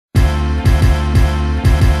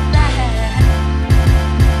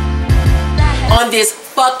on this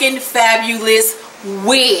fucking fabulous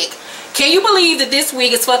wig. Can you believe that this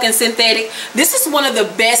wig is fucking synthetic? This is one of the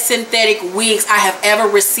best synthetic wigs I have ever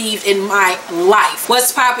received in my life.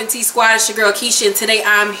 What's poppin' T-Squad? It's your girl Keisha, and today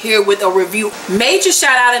I'm here with a review. Major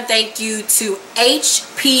shout out and thank you to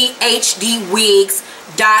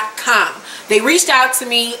HPHDwigs.com. They reached out to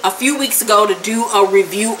me a few weeks ago to do a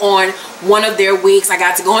review on one of their wigs. I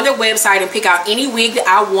got to go on their website and pick out any wig that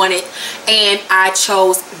I wanted, and I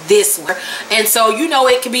chose this one. And so, you know,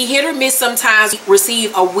 it can be hit or miss sometimes.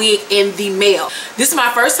 Receive a wig in the mail. This is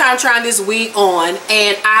my first time trying this wig on,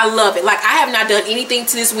 and I love it. Like, I have not done anything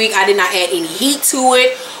to this wig. I did not add any heat to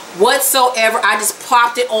it whatsoever. I just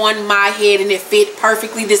plopped it on my head and it fit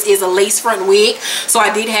perfectly. This is a lace front wig, so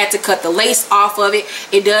I did have to cut the lace off of it.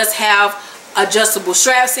 It does have adjustable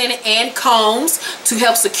straps in it and combs to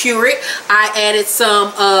help secure it. I added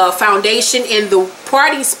some foundation in the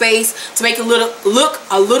parting space to make it look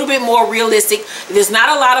a little bit more realistic. There's not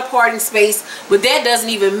a lot of parting space, but that doesn't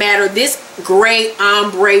even matter. This gray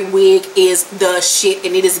ombre wig is the shit,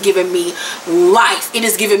 and it is giving me life. It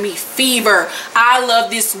is giving me fever. I love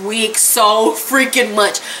this wig so freaking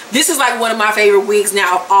much. This is like one of my favorite wigs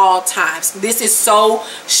now of all times. This is so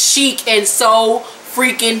chic and so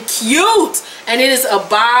freaking cute, and it is a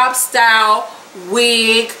bob style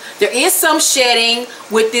wig. There is some shedding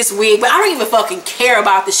with this wig, but I don't even fucking care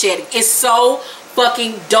about the shedding. It's so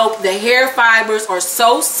fucking dope. The hair fibers are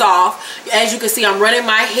so soft. As you can see, I'm running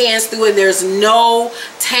my hands through it. There's no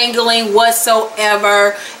tangling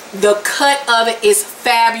whatsoever. The cut of it is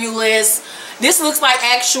fabulous. This looks like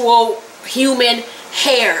actual human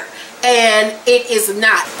hair, and it is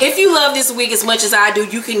not. If you love this wig as much as I do,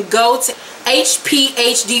 you can go to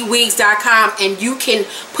HPHDwigs.com and you can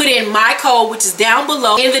put in my code, which is down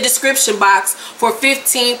below in the description box, for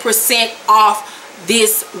 15% off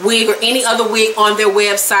this wig or any other wig on their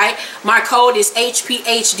website. My code is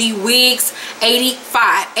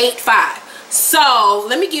HPHDwigs85. So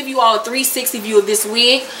let me give you all a 360 view of this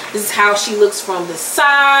wig. This is how she looks from the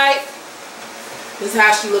side. This is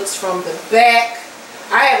how she looks from the back.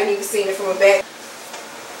 I haven't even seen it from the back.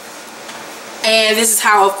 And this is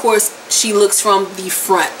how, of course, she looks from the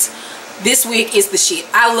front. This wig is the shit.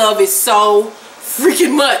 I love it so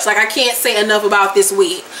freaking much. Like, I can't say enough about this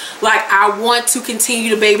wig. Like, I want to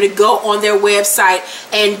continue to be able to go on their website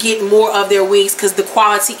and get more of their wigs because the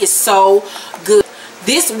quality is so good.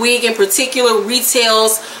 This wig in particular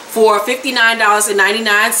retails for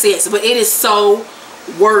 $59.99, but it is so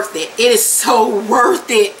worth it. It is so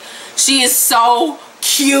worth it. She is so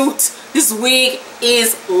cute. This wig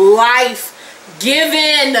is life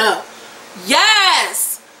given.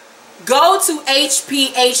 Yes, go to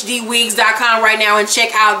HPHDwigs.com right now and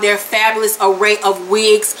check out their fabulous array of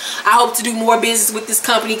wigs. I hope to do more business with this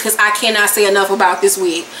company because I cannot say enough about this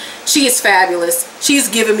wig. She is fabulous. She's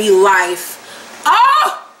giving me life.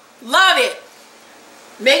 Oh, love it.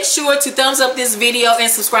 Make sure to thumbs up this video and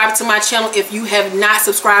subscribe to my channel if you have not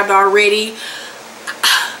subscribed already.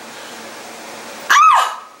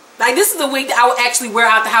 Like, this is the wig that I would actually wear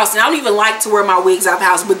out the house, and I don't even like to wear my wigs out the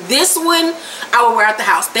house, but this one I will wear out the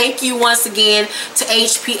house. Thank you once again to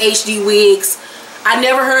HPHD Wigs. I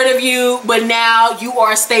never heard of you, but now you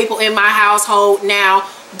are a staple in my household. Now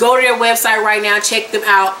go to their website right now, check them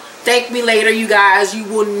out. Thank me later, you guys. You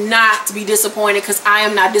will not be disappointed because I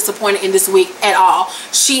am not disappointed in this wig at all.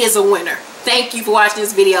 She is a winner. Thank you for watching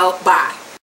this video. Bye.